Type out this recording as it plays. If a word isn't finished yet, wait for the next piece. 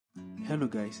Hello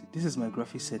guys, this is my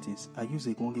graphic settings. I use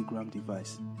a 1GB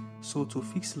device. So to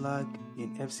fix lag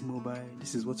in FC Mobile,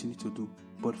 this is what you need to do.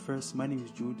 But first, my name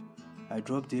is Jude. I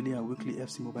drop daily and weekly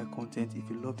FC Mobile content. If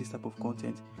you love this type of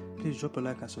content, please drop a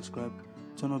like and subscribe.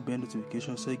 Turn on bell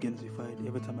notifications so you get notified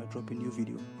every time I drop a new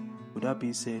video. With that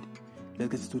being said,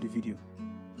 let's get into the video.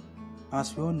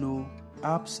 As we all know,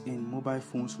 apps in mobile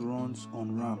phones runs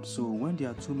on RAM. So when there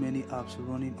are too many apps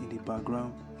running in the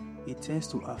background, it tends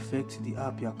to affect the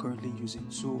app you are currently using.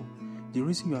 So the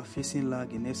reason you are facing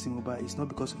lag in FC Mobile is not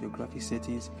because of your graphic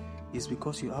settings, it's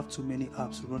because you have too many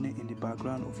apps running in the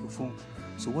background of your phone.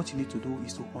 So what you need to do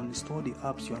is to uninstall the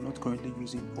apps you are not currently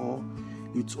using, or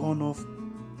you turn off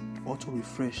auto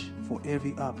refresh for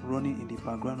every app running in the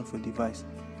background of your device.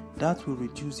 That will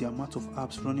reduce the amount of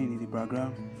apps running in the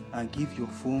background and give your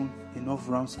phone enough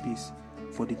RAM space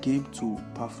for the game to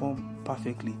perform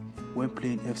perfectly when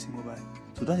playing FC Mobile.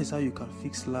 So that is how you can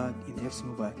fix lag in FC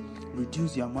Mobile.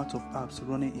 Reduce the amount of apps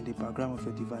running in the background of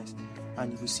your device,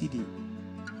 and you will see the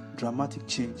dramatic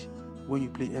change when you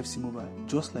play FC Mobile.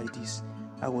 Just like this,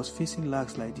 I was facing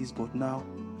lags like this, but now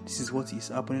this is what is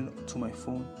happening to my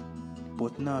phone.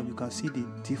 But now you can see the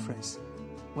difference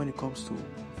when it comes to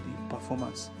the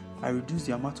performance. I reduced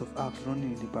the amount of apps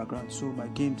running in the background, so my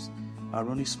games are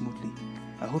running smoothly.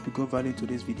 I hope you got value in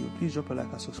today's video. Please drop a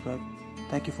like and subscribe.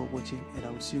 Thank you for watching, and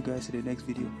I will see you guys in the next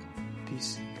video.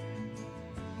 Peace.